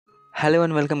Hello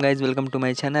and welcome guys, welcome to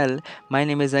my channel. My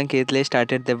name is Ankit. Let's start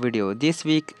the video. This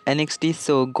week NXT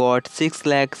show got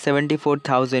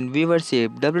 6,74,000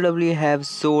 viewership. WWE have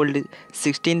sold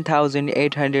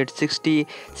 16,860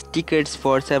 tickets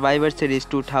for Survivor Series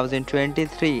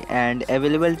 2023 and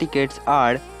available tickets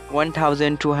are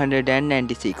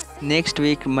 1,296. Next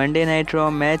week, Monday Night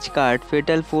Raw match card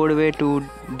fatal 4-way to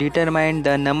determine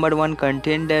the number 1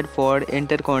 contender for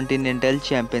Intercontinental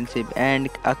Championship and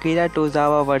Akira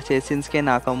Tozawa vs Shinsuke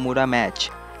Nakamura match.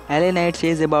 LA Knight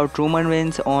says about Roman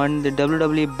Reigns on the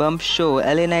WWE Bump show.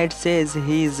 LA Knight says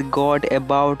he's got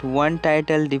about one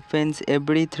title defense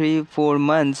every 3-4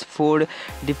 months, 4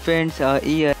 defense a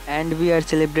year, and we are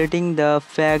celebrating the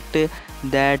fact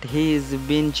that he's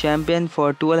been champion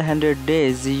for 1200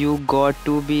 days. You got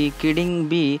to be kidding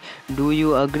me. Do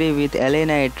you agree with LA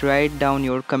Knight? Write down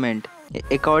your comment.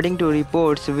 According to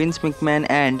reports, Vince McMahon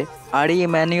and Ari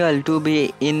Emanuel to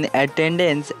be in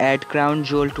attendance at Crown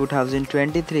Jewel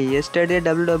 2023. Yesterday,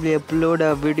 WWE uploaded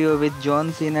a video with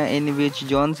John Cena in which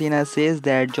John Cena says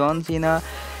that John Cena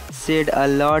said a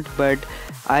lot, but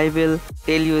I will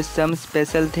tell you some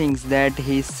special things that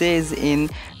he says in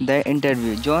the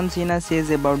interview. John Cena says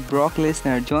about Brock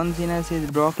Lesnar. John Cena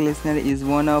says Brock Lesnar is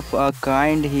one of a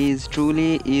kind. He is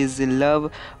truly is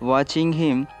love watching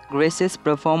him. Gracious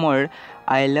performer.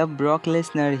 I love Brock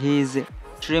Lesnar. He is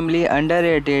extremely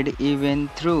underrated even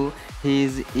though he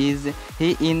is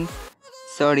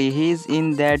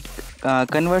in that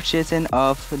conversation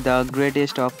of the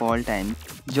greatest of all time.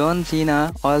 John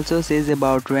Cena also says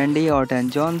about Randy Orton.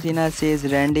 John Cena says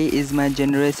Randy is my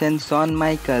generation. Shawn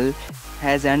Michael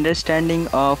has understanding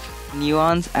of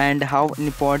nuance and how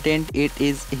important it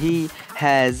is. He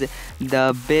has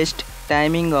the best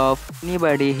timing of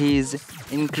anybody. He is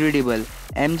incredible.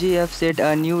 MJF set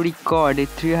a new record,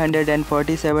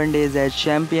 347 days as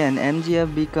champion.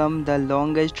 MJF became the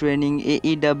longest reigning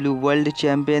AEW World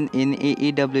Champion in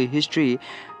AEW history.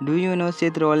 Do you know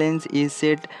Seth Rollins is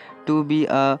set to be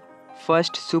a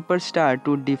first superstar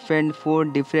to defend 4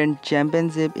 different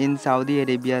championships in Saudi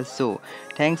Arabia? So,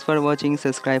 thanks for watching.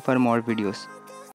 Subscribe for more videos.